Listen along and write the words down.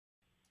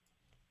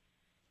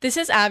This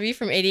is Abby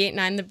from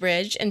 889 The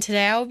Bridge, and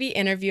today I will be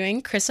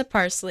interviewing Krissa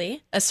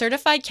Parsley, a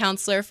certified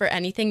counselor for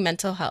anything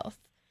mental health.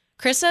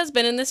 Krissa has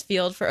been in this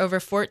field for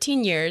over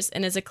 14 years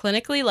and is a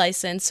clinically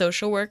licensed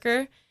social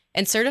worker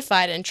and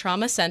certified in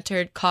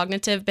trauma-centered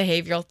cognitive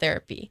behavioral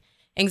therapy,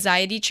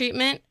 anxiety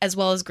treatment, as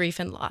well as grief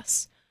and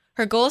loss.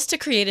 Her goal is to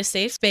create a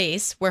safe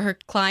space where her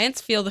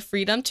clients feel the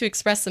freedom to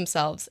express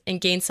themselves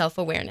and gain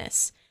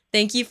self-awareness.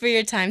 Thank you for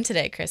your time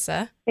today,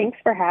 Krissa. Thanks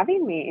for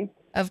having me.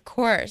 Of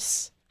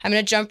course. I'm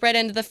going to jump right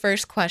into the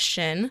first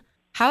question.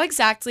 How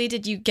exactly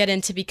did you get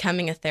into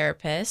becoming a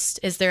therapist?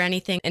 Is there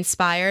anything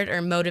inspired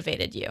or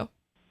motivated you?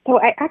 So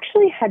I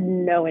actually had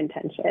no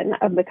intention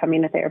of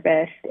becoming a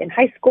therapist in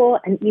high school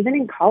and even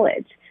in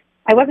college.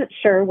 I wasn't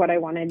sure what I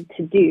wanted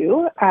to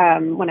do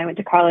when I went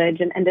to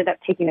college and ended up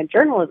taking a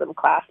journalism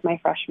class my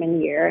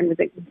freshman year and was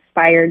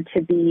inspired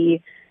to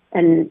be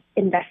an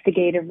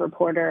investigative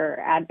reporter,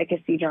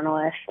 advocacy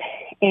journalist.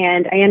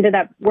 And I ended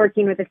up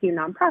working with a few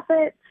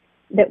nonprofits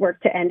that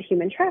work to end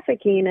human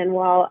trafficking. And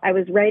while I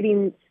was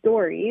writing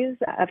stories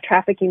of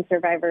trafficking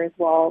survivors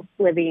while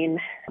living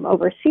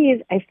overseas,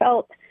 I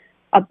felt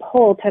a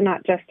pull to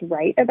not just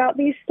write about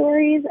these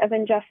stories of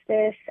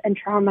injustice and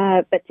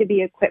trauma, but to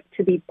be equipped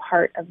to be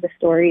part of the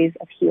stories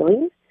of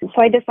healing.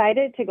 So I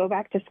decided to go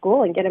back to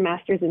school and get a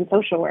master's in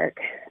social work.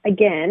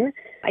 Again,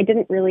 I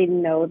didn't really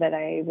know that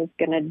I was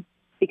going to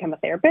become a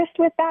therapist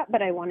with that,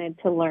 but I wanted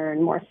to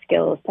learn more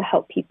skills to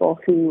help people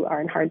who are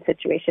in hard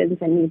situations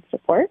and need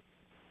support.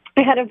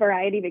 I had a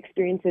variety of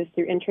experiences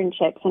through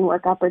internships and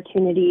work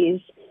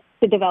opportunities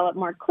to develop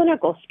more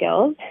clinical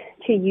skills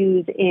to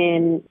use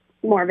in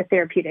more of a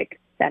therapeutic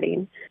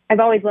setting. I've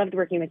always loved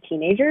working with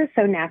teenagers,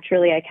 so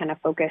naturally I kind of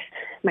focused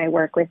my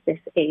work with this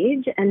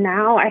age. And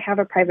now I have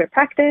a private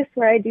practice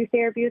where I do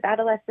therapy with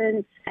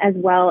adolescents as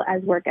well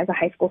as work as a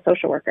high school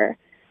social worker.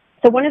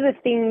 So one of the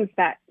things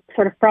that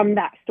sort of from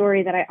that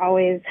story that I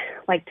always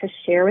like to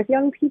share with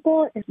young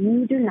people is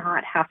you do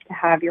not have to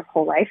have your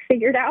whole life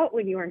figured out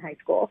when you are in high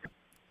school.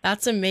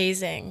 That's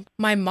amazing.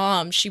 My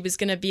mom, she was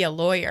going to be a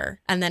lawyer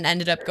and then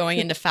ended up going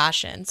into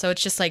fashion. So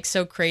it's just like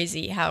so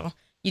crazy how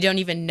you don't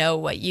even know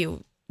what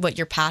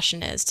your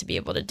passion is to be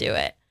able to do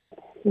it.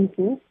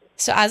 Mm-hmm.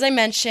 So as I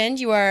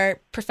mentioned, you are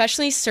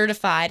professionally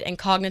certified in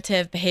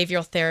cognitive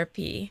behavioral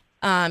therapy.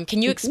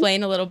 Can you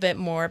explain a little bit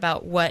more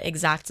about what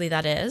exactly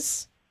that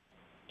is?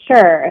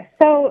 Sure.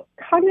 So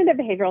cognitive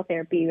behavioral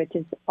therapy, which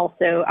is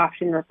also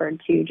often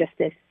referred to just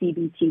as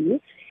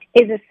CBT,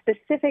 is a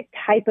specific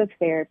type of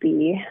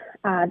therapy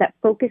that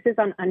focuses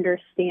on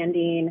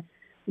understanding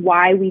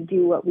why we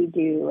do what we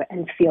do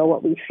and feel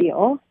what we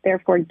feel,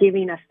 therefore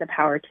giving us the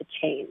power to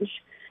change.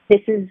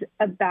 This is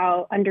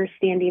about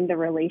understanding the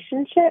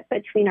relationship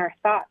between our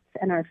thoughts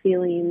and our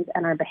feelings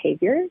and our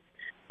behaviors.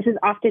 This is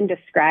often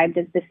described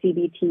as the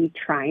CBT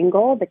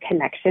triangle, the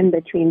connection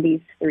between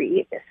these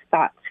three, this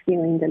thoughts,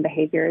 feelings, and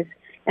behaviors,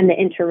 and the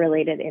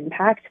interrelated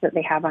impacts that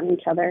they have on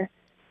each other.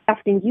 I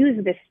often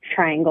use this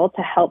triangle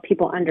to help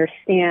people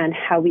understand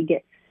how we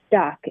get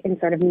stuck in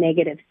sort of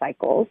negative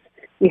cycles.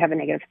 We have a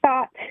negative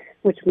thought,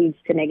 which leads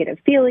to negative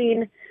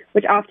feeling,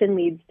 which often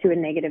leads to a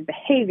negative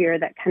behavior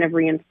that kind of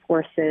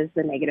reinforces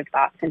the negative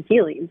thoughts and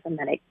feelings, and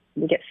then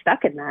we get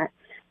stuck in that.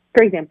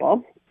 For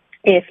example,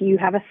 if you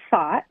have a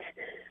thought,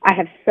 I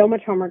have so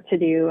much homework to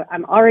do,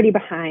 I'm already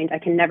behind, I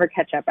can never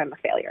catch up, I'm a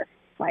failure.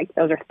 Like,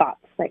 those are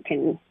thoughts that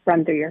can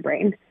run through your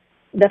brain.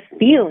 The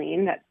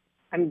feeling that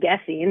I'm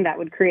guessing that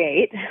would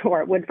create,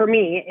 or it would for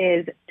me,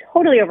 is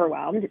totally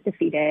overwhelmed,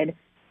 defeated,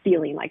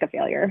 feeling like a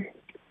failure.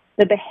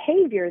 The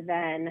behavior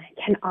then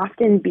can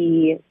often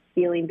be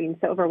feeling being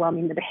so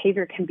overwhelming. The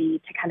behavior can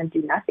be to kind of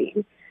do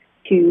nothing,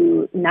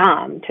 to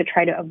numb, to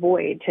try to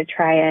avoid, to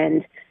try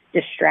and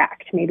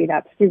distract. Maybe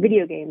that's through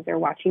video games or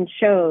watching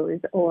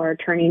shows or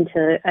turning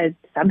to a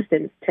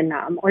substance to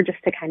numb or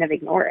just to kind of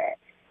ignore it.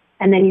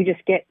 And then you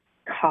just get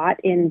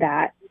caught in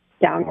that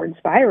downward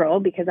spiral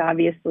because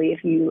obviously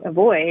if you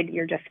avoid,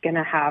 you're just going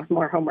to have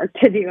more homework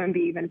to do and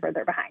be even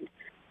further behind.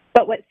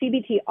 But what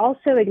CBT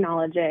also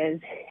acknowledges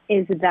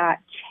is that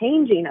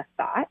changing a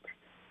thought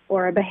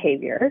or a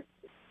behavior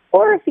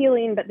or a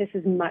feeling, but this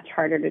is much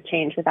harder to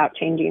change without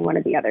changing one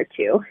of the other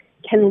two,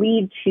 can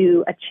lead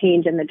to a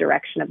change in the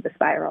direction of the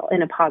spiral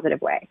in a positive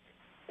way.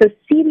 So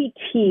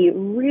CBT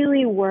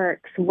really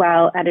works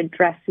well at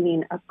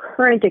addressing a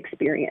current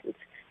experience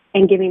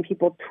and giving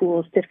people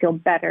tools to feel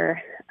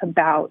better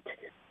about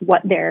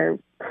what their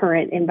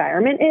current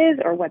environment is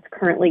or what's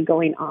currently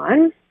going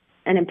on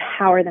and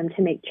empower them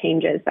to make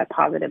changes that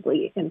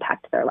positively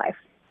impact their life.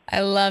 I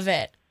love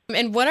it.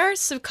 And what are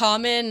some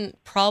common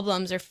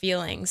problems or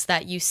feelings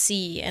that you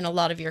see in a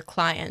lot of your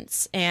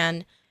clients?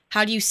 And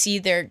how do you see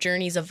their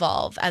journeys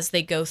evolve as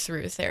they go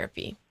through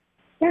therapy?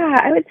 Yeah,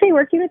 I would say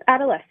working with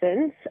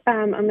adolescents,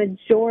 a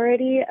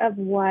majority of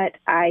what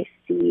I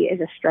see is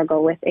a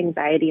struggle with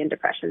anxiety and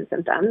depression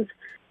symptoms.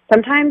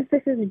 Sometimes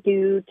this is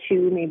due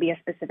to maybe a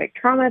specific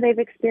trauma they've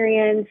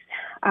experienced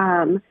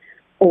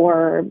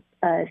or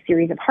a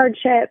series of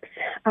hardships.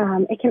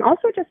 It can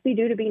also just be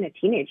due to being a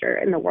teenager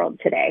in the world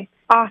today.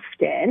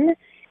 Often,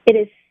 it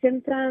is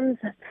symptoms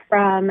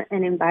from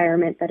an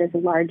environment that is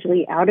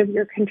largely out of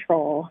your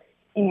control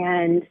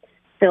and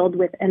filled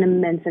with an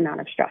immense amount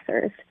of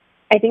stressors.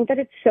 I think that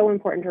it's so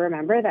important to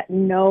remember that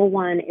no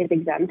one is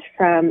exempt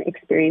from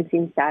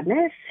experiencing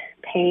sadness,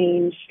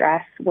 pain,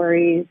 stress,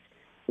 worries,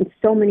 and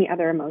so many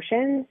other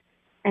emotions.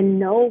 And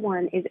no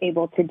one is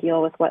able to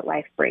deal with what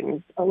life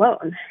brings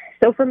alone.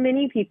 So for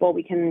many people,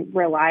 we can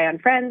rely on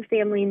friends,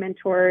 family,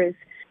 mentors,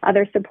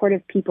 other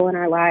supportive people in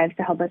our lives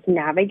to help us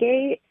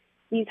navigate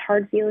these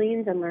hard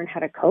feelings and learn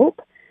how to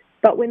cope.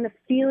 But when the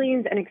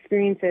feelings and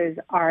experiences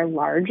are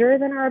larger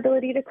than our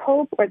ability to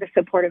cope, or the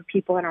supportive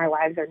people in our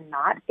lives are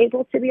not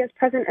able to be as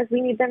present as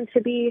we need them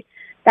to be,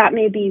 that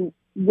may be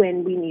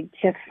when we need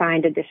to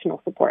find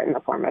additional support in the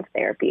form of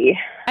therapy.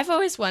 I've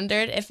always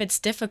wondered if it's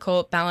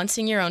difficult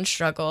balancing your own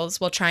struggles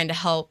while trying to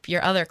help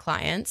your other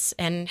clients,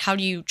 and how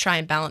do you try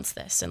and balance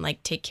this and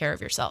take care of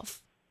yourself?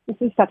 This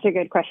is such a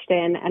good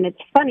question. And it's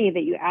funny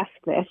that you ask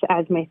this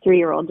as my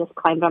 3-year-old just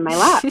climbed on my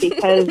lap,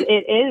 because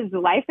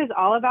life is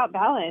all about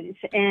balance.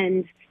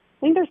 And I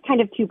think there's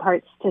kind of two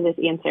parts to this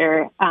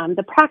answer.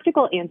 The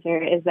practical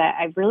answer is that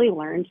I've really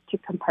learned to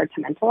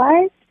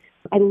compartmentalize.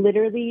 I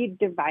literally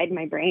divide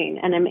my brain,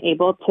 and I'm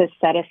able to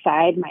set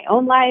aside my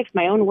own life,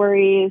 my own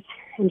worries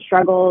and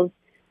struggles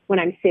when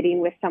I'm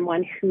sitting with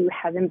someone who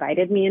has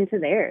invited me into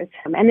theirs.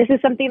 And this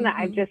is something that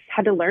I've just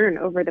had to learn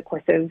over the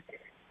course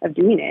of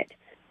doing it.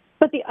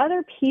 But the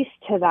other piece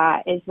to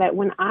that is that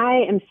when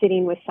I am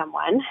sitting with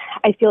someone,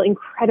 I feel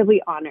incredibly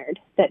honored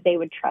that they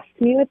would trust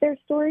me with their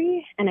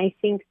story. And I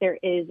think there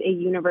is a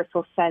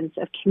universal sense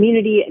of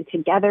community and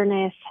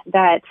togetherness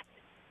that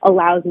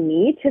allows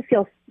me to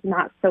feel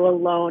not so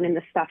alone in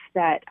the stuff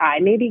that I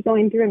may be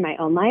going through in my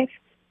own life.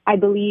 I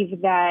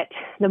believe that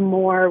the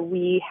more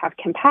we have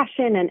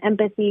compassion and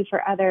empathy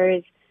for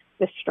others,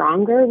 the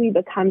stronger we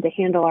become to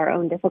handle our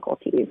own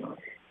difficulties.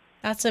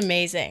 That's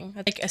amazing.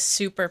 Like a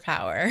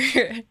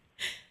superpower.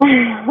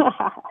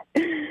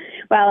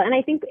 Well, and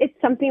I think it's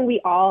something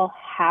we all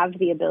have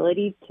the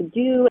ability to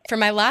do. For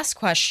my last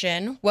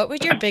question, what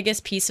would your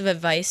biggest piece of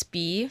advice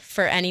be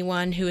for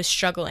anyone who is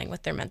struggling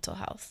with their mental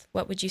health?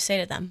 What would you say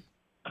to them?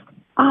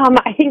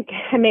 I think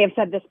I may have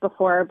said this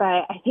before, but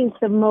I think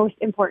the most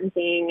important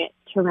thing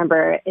to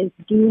remember is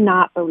do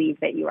not believe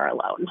that you are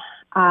alone.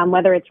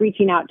 Whether it's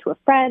reaching out to a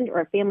friend or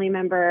a family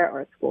member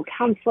or a school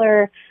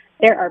counselor,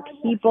 there are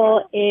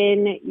people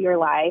in your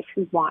life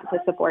who want to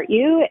support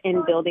you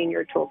in building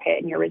your toolkit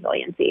and your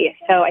resiliency.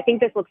 So I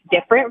think this looks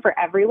different for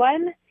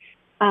everyone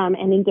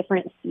and in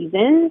different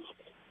seasons.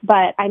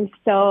 But I'm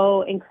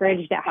so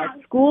encouraged at how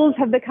schools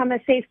have become a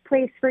safe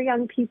place for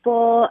young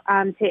people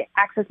to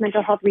access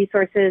mental health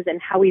resources,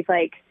 and how we've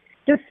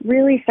just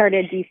really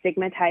started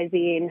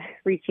destigmatizing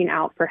reaching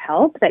out for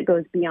help that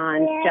goes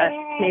beyond just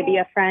maybe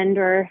a friend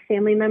or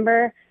family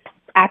member,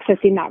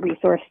 accessing that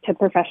resource to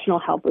professional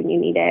help when you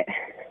need it.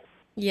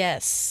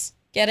 Yes,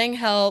 getting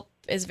help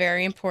is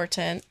very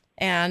important.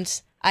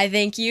 And I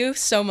thank you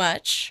so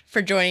much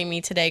for joining me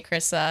today,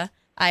 Krissa.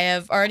 I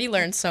have already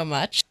learned so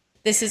much.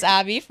 This is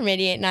Abby from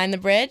 88.9 The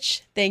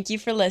Bridge. Thank you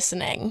for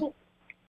listening.